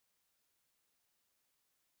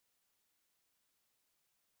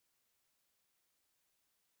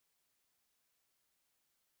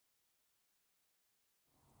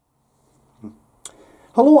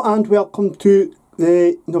Hello and welcome to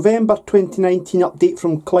the November 2019 update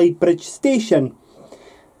from Clydebridge station.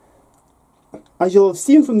 As you'll have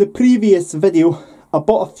seen from the previous video, I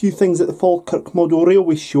bought a few things at the Falkirk Model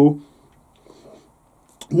Railway Show.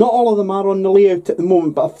 Not all of them are on the layout at the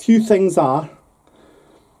moment, but a few things are.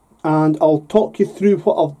 And I'll talk you through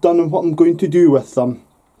what I've done and what I'm going to do with them.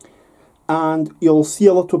 And you'll see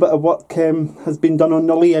a little bit of work has been done on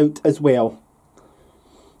the layout as well.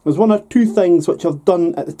 There's one or two things which I've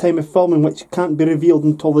done at the time of filming which can't be revealed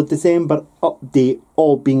until the December update,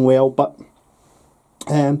 all being well, but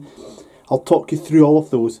I'll talk you through all of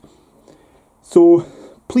those. So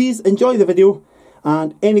please enjoy the video,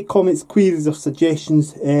 and any comments, queries or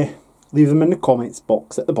suggestions, leave them in the comments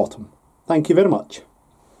box at the bottom. Thank you very much.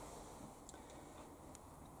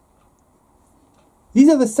 These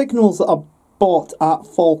are the signals that I bought at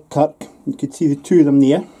Falkirk. You can see the two of them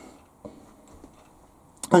there.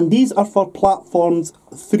 And these are for platforms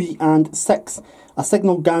 3 and 6. A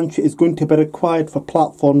signal gantry is going to be required for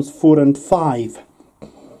platforms 4 and 5.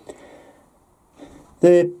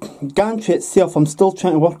 The gantry itself, I'm still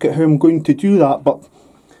trying to work out how I'm going to do that, but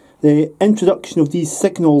the introduction of these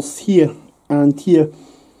signals here and here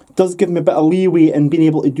does give me a bit of leeway in being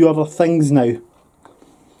able to do other things now.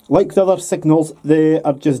 Like the other signals, they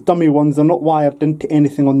are just dummy ones, they're not wired into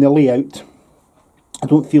anything on the layout. I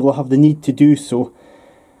don't feel I have the need to do so.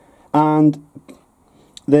 And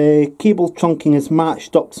the cable trunking is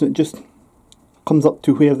matched up, so it just comes up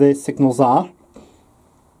to where the signals are.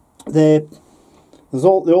 They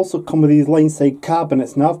also come with these line side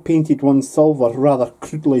cabinets. Now I've painted one silver rather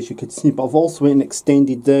crudely, as you could see, but I've also went and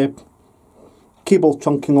extended the cable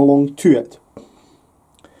trunking along to it.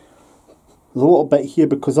 There's a little bit here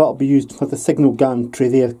because that'll be used for the signal gantry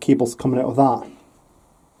there, cables coming out of that.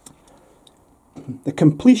 The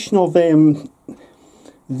completion of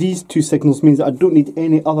these two signals means that I don't need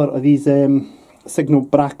any other of these signal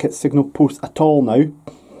brackets, signal posts at all now. And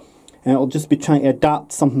it'll just be trying to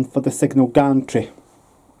adapt something for the signal gantry.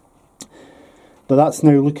 But that's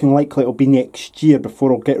now looking likely it'll be next year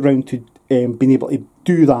before I'll get round to being able to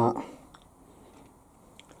do that.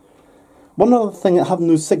 One other thing that having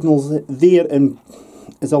those signals there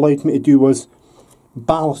has allowed me to do was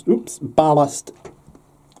ballast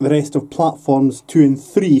the rest of platforms 2 and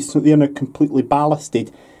 3, so they are now completely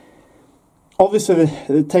ballasted. Obviously, at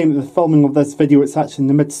the time of the filming of this video, it's actually in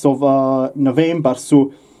the midst of November,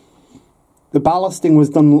 so the ballasting was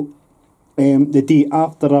done the day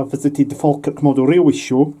after I visited the Falkirk Model Railway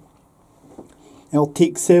Show. It'll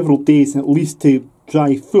take several days at least to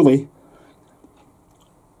dry fully.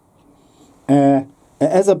 It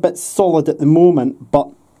is a bit solid at the moment, but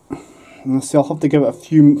I'll have to give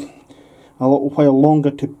it a little while longer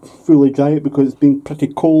to fully dry it because it's been pretty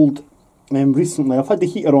cold recently. I've had the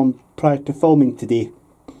heater on prior to filming today.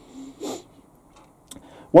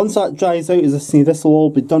 Once that dries out, as I say, this will all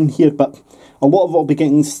be done here, but a lot of it will be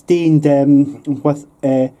getting stained with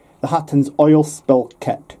the Hatton's oil spill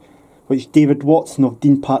kit, which David Watson of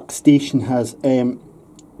Dean Park Station has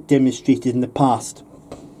demonstrated in the past.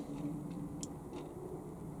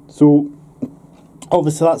 So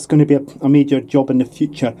obviously that's going to be a major job in the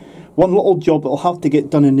future. One little job that will have to get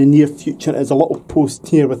done in the near future is a little post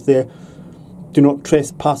here with the "Do not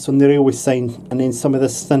trespass" on the railway sign, and then some of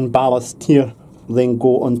this thin ballast here will then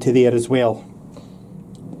go onto there as well.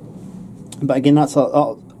 But again, that's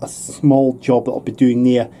a small job that I'll be doing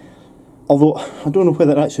there. Although I don't know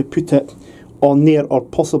whether to actually put it on there or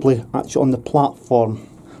possibly actually on the platform.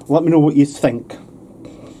 Let me know what you think.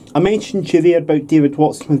 I mentioned to you there about David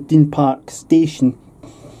Watson with Dean Park Station,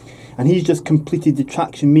 and he's just completed the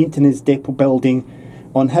traction maintenance depot building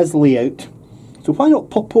on his layout. So why not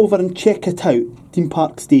pop over and check it out, Dean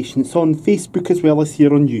Park Station. It's on Facebook as well as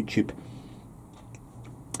here on YouTube.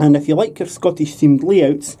 And if you like your Scottish themed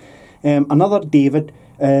layouts, another David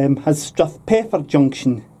has Strathpeffer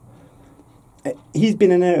Junction. He's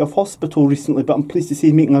been in and out of hospital recently, but I'm pleased to say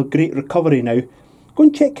he's making a great recovery now. Go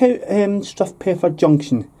and check out Strathpeffer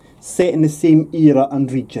Junction, set in the same era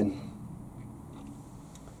and region.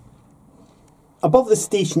 Above the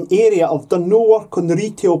station area, I've done no work on the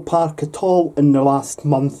retail park at all in the last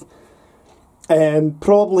month.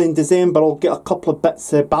 Probably in December I'll get a couple of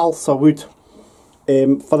bits of balsa wood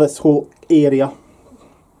for this whole area.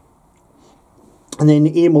 And then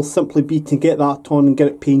the aim will simply be to get that on and get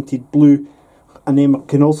it painted blue. And then I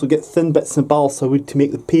can also get thin bits of balsa wood to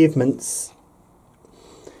make the pavements.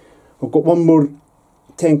 I've got one more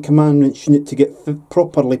Ten Commandments unit to get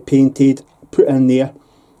properly painted, put in there.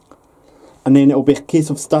 And then it'll be a case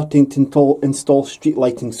of starting to install street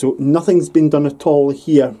lighting. So nothing's been done at all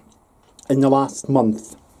here in the last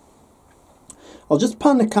month. I'll just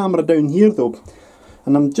pan the camera down here though,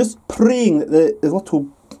 and I'm just praying that the little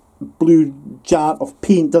blue jar of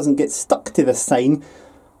paint doesn't get stuck to the sign,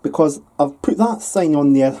 because I've put that sign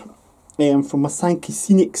on there from my Sankey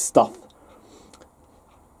Scenic stuff.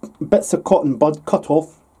 Bits of cotton bud cut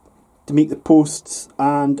off to make the posts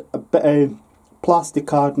and a bit of plastic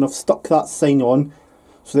card, and I've stuck that sign on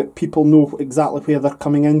so that people know exactly where they're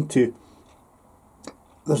coming into.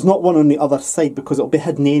 There's not one on the other side because it'll be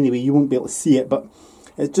hidden anyway, you won't be able to see it, but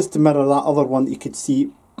it's just to mirror that other one that you could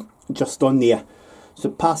see just on there.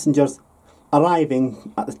 So passengers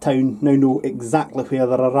arriving at the town now know exactly where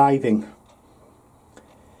they're arriving.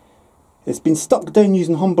 It's been stuck down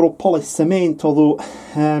using Humbrol polished cement, although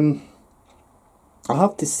I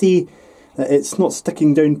have to say that it's not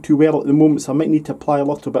sticking down too well at the moment, so I might need to apply a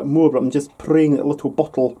little bit more, but I'm just praying that a little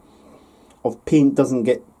bottle of paint doesn't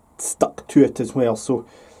get stuck to it as well, so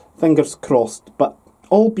fingers crossed. But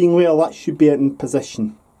all being well, that should be in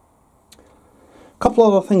position. A couple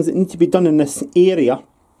other things that need to be done in this area,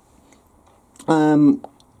 and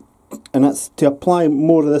that's to apply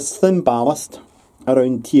more of this thin ballast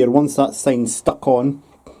around here once that sign's stuck on,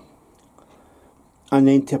 and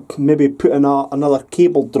then to maybe put in another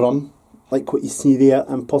cable drum like what you see there,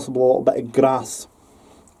 and possibly a little bit of grass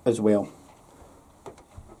as well.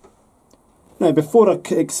 Now, before I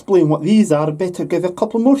explain what these are, I better give a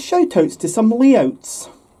couple more shout outs to some layouts.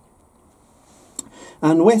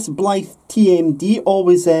 And West Blythe TMD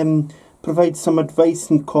always provides some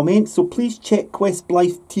advice and comments, so please check West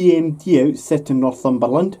Blythe TMD out, set in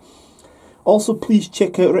Northumberland. Also, please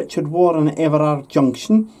check out Richard Warren at Everard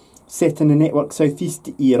Junction, set in the Network South East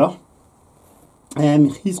era.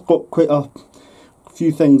 He's got quite a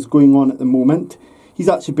few things going on at the moment. He's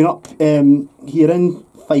actually been up here in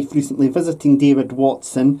Fife recently visiting David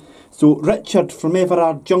Watson. So Richard from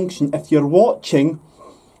Everard Junction, if you're watching,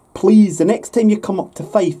 please, the next time you come up to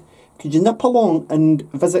Fife, could you nip along and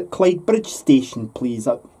visit Clydebridge station, please?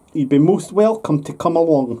 You'd be most welcome to come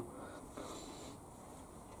along.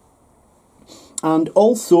 And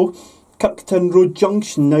also Kirkton Road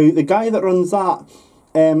Junction. Now, the guy that runs that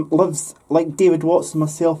lives, like David Watson and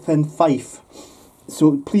myself, in Fife,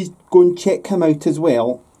 so please go and check him out as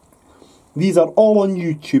well. These are all on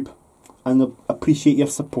YouTube, and I appreciate your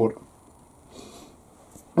support.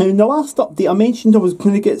 Now, in the last update I mentioned I was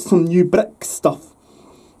going to get some new brick stuff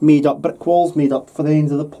made up, brick walls made up for the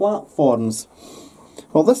ends of the platforms.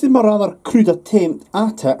 Well, this is my rather crude attempt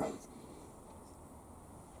at it.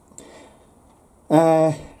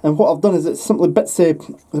 And what I've done is it's simply bits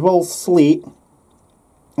of the wall slate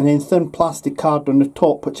and then thin plastic card on the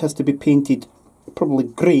top, which has to be painted probably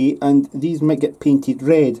grey, and these might get painted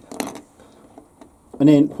red. And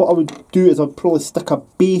then what I would do is I'd probably stick a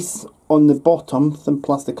base on the bottom, thin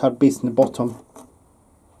plastic card base on the bottom,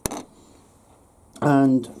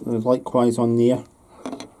 and likewise on there.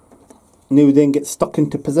 And they would then get stuck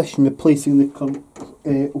into position, replacing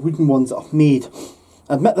the wooden ones that I've made.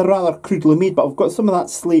 I admit they're rather crudely made, but I've got some of that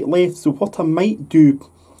slate left, so what I might do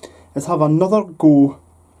is have another go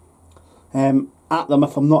at them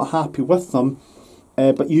if I'm not happy with them,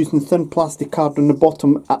 but using thin plastic card on the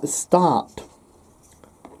bottom at the start.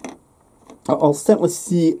 I'll certainly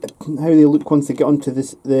see how they look once they get onto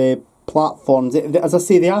the platforms. As I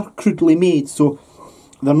say, they are crudely made, so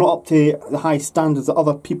they're not up to the high standards that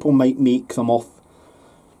other people might make them of.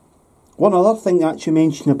 One other thing to actually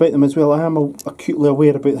mention about them as well, I am acutely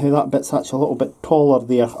aware about how that bit's actually a little bit taller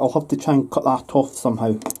there. I'll have to try and cut that off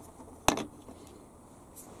somehow.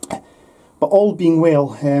 But all being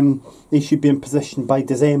well, they should be in position by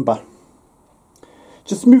December.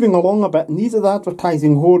 Just moving along a bit, and these are the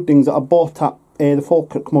advertising hoardings that I bought at the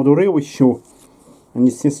Falkirk Model Railway Show. And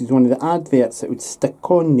you see this is one of the adverts that would stick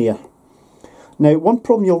on there. Now, one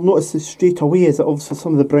problem you'll notice is straight away is that obviously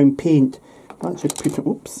some of the brown paint, if I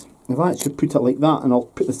actually put it like that, and I'll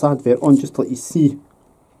put this advert on just to let you see.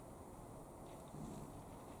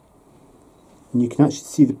 And you can actually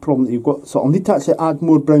see the problem that you've got. So I'll need to actually add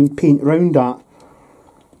more brown paint around that,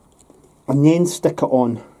 and then stick it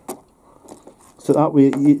on. So that way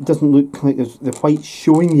it doesn't look like there's the white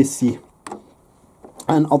showing, you see.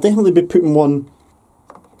 And I'll definitely be putting one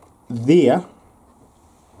there.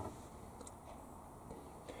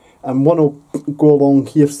 And one will go along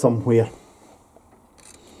here somewhere.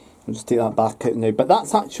 I'll just take that back out now. But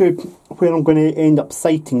that's actually where I'm going to end up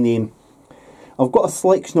sighting them. I've got a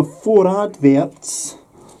selection of 4 adverts.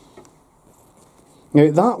 Now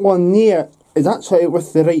that one there is actually out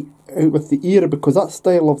with the era, because that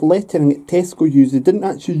style of lettering that Tesco used, they didn't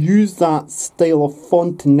actually use that style of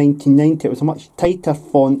font in 1990. It was a much tighter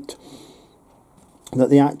font that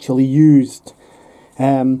they actually used.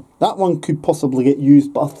 That one could possibly get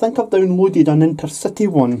used, but I think I've downloaded an intercity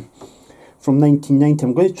one from 1990.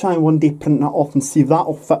 I'm going to try and one day print that off and see if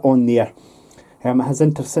that'll fit on there. It has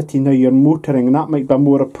intercity now you're motoring, and that might be a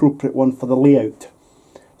more appropriate one for the layout.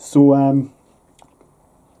 So,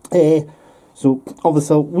 so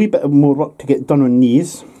obviously a wee bit more work to get done on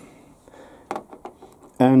these,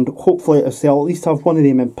 and hopefully I'll at least have one of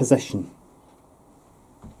them in position.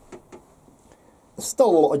 There's still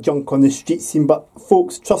a lot of junk on the street scene, but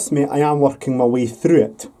folks, trust me, I am working my way through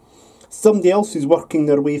it. Somebody else who's working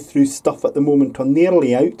their way through stuff at the moment on their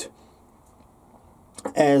layout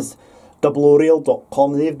is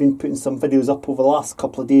double-o-rail.com. They've been putting some videos up over the last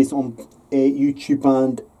couple of days on YouTube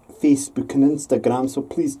and Facebook and Instagram, so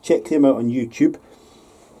please check them out on YouTube.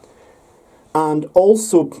 And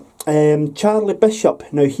also Charlie Bishop.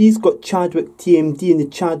 Now he's got Chadwick TMD and the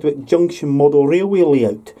Chadwick Junction model railway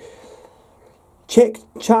layout. Check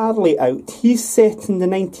Charlie out. He's set in the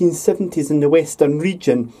 1970s in the Western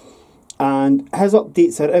region, and his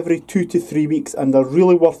updates are every 2 to 3 weeks, and they're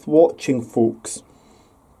really worth watching, folks.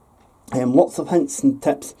 Lots of hints and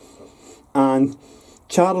tips, and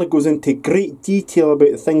Charlie goes into great detail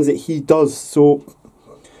about the things that he does, so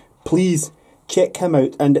please check him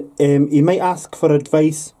out. And he might ask for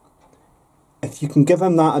advice. If you can give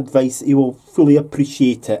him that advice, he will fully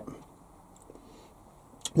appreciate it.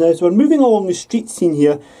 Now, as we're moving along the street scene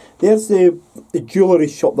here, there's the jewellery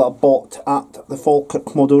shop that I bought at the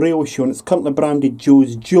Falkirk Model Railway Show, and it's currently branded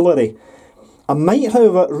Joe's Jewellery. I might,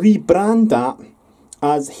 however, rebrand that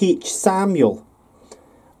as H. Samuel.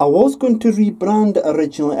 I was going to rebrand it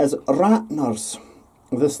originally as Ratner's,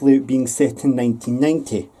 this layout being set in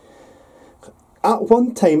 1990. At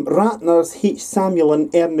one time, Ratner's, H. Samuel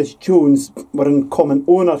and Ernest Jones were in common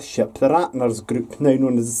ownership, the Ratner's Group, now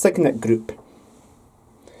known as the Signet Group.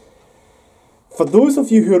 For those of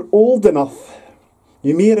you who are old enough,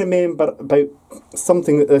 you may remember about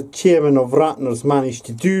something that the chairman of Ratner's managed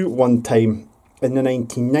to do one time in the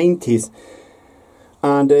 1990s,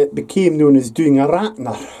 and it became known as doing a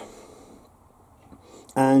Ratner.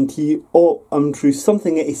 And through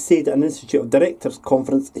something that he said at an Institute of Directors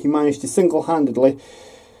conference, he managed to single-handedly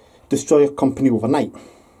destroy a company overnight.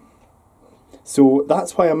 So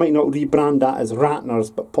that's why I might not rebrand that as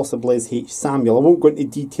Ratner's, but possibly as H. Samuel. I won't go into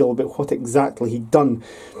detail about what exactly he'd done,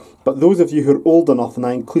 but those of you who are old enough, and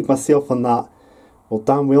I include myself in that, will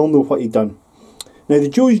damn well know what he'd done. Now, the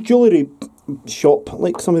Joe's Jewellery shop,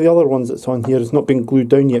 like some of the other ones that's on here, has not been glued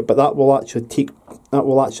down yet, but that will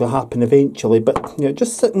actually happen eventually. But you know,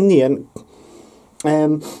 just sitting there,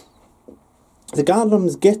 the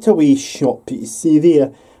Garlam's Getaway shop you see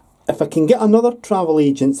there. If I can get another travel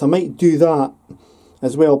agents, I might do that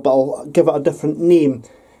as well, but I'll give it a different name.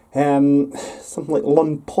 Something like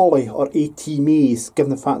Lun Polly or AT Maze,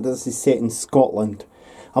 given the fact that this is set in Scotland.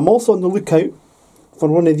 I'm also on the lookout for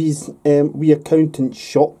one of these wee accountant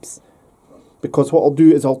shops, because what I'll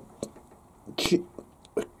do is I'll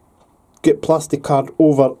get plasticard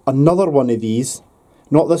over another one of these,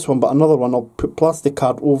 not this one but another one. I'll put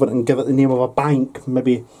plasticard over it and give it the name of a bank,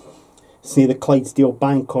 maybe say the Clydesdale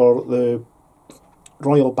Bank or the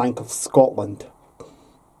Royal Bank of Scotland.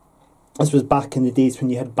 This was back in the days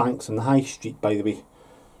when you had banks on the high street, by the way.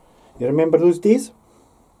 You remember those days?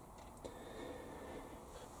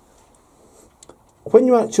 When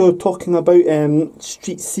you're actually talking about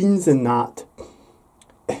street scenes and that,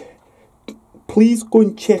 please go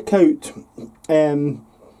and check out the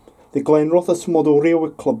Glenrothes Model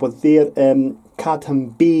Railway Club with their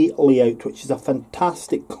Cadham Bay layout, which is a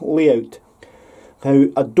fantastic layout. Now,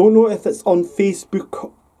 I don't know if it's on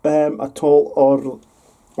Facebook at all or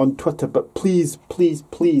on Twitter, but please, please,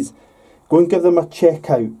 please go and give them a check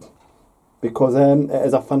out, because it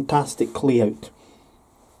is a fantastic layout.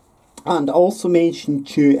 And I also mentioned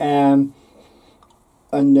to you in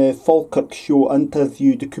the Falkirk show, I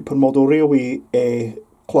interviewed the Cooper Model Railway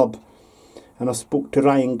Club, and I spoke to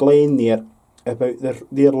Ryan Glenn there about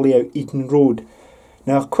their layout, Eden Road.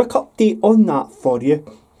 Now, a quick update on that for you.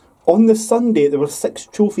 On the Sunday, there were 6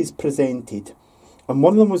 trophies presented, and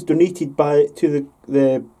one of them was donated to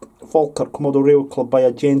the Falkirk Model Railway Club by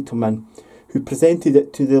a gentleman who presented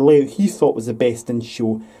it to the layout he thought was the best in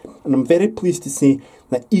show. And I'm very pleased to say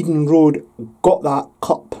that Eden Road got that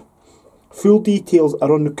cup. Full details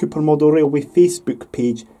are on the Cooper Model Railway Facebook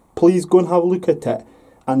page. Please go and have a look at it,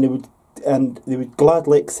 and they would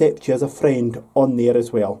gladly accept you as a friend on there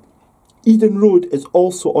as well. Eden Road is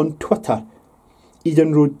also on Twitter,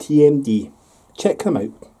 Eden Road TMD. Check them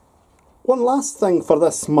out. One last thing for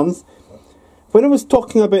this month. When I was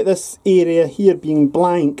talking about this area here being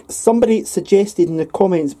blank, somebody suggested in the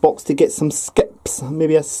comments box to get some skip skips,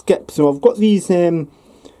 maybe a skip. So I've got these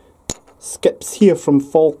skips here from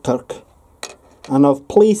Falkirk, and I've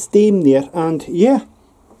placed them there, and yeah,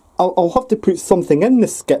 I'll have to put something in the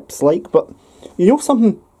skips, like, but you know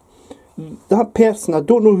something, that person, I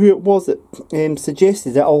don't know who it was that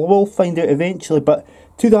suggested it, I will find out eventually, but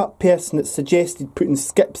to that person that suggested putting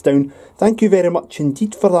skips down, thank you very much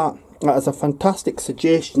indeed for that. That is a fantastic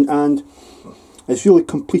suggestion, and it's really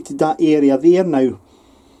completed that area there now.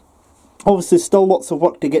 Obviously still lots of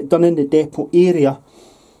work to get done in the depot area,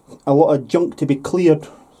 a lot of junk to be cleared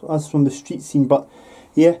as from the street scene, but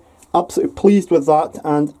yeah, absolutely pleased with that,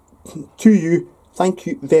 and to you, thank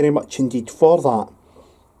you very much indeed for that.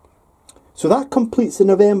 So that completes the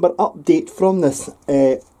November update from this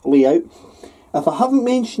layout. If I haven't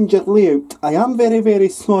mentioned your layout, I am very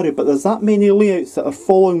sorry, but there's that many layouts that are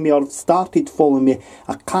following me or have started following me,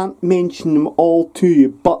 I can't mention them all to you,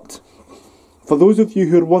 but for those of you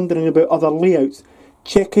who are wondering about other layouts,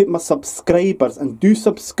 check out my subscribers, and do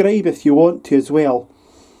subscribe if you want to as well.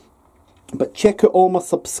 But check out all my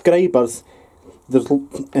subscribers,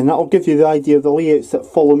 and that'll give you the idea of the layouts that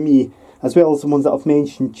follow me, as well as the ones that I've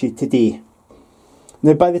mentioned to you today.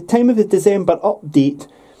 Now by the time of the December update,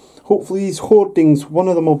 hopefully these hoardings, one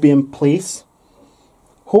of them will be in place.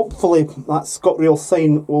 Hopefully that ScotRail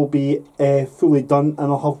sign will be fully done,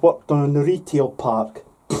 and I'll have work done on the retail park.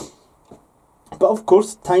 But of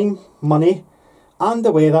course, time, money and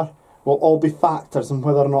the weather will all be factors in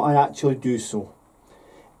whether or not I actually do so.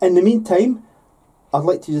 In the meantime, I'd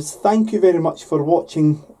like to just thank you very much for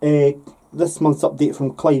watching this month's update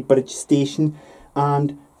from Clydebridge Station,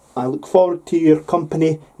 and I look forward to your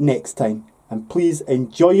company next time. And please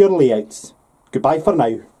enjoy your layouts. Goodbye for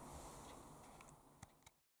now.